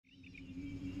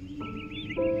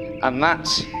And that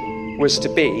was to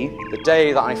be the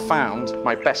day that I found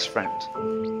my best friend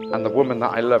and the woman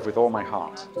that I love with all my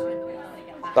heart,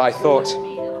 that I thought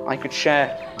I could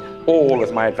share all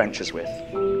of my adventures with.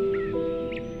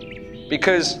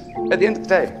 Because at the end of the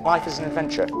day, life is an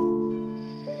adventure.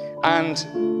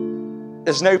 And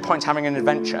there's no point having an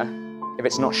adventure if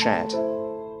it's not shared.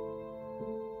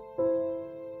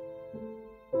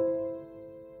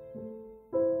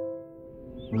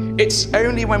 It's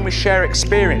only when we share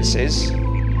experiences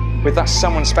with that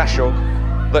someone special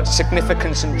that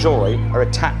significance and joy are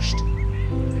attached.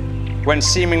 When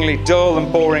seemingly dull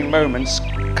and boring moments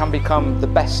can become the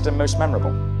best and most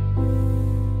memorable.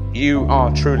 You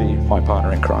are truly my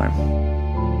partner in crime.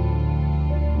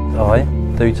 I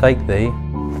do take thee,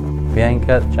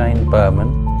 Bianca Jane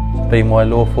Berman, to be my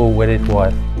lawful wedded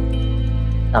wife.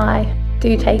 I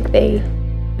do take thee,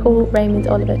 Paul Raymond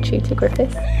Oliver Tudor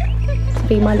Griffiths, to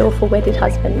be my lawful wedded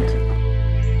husband.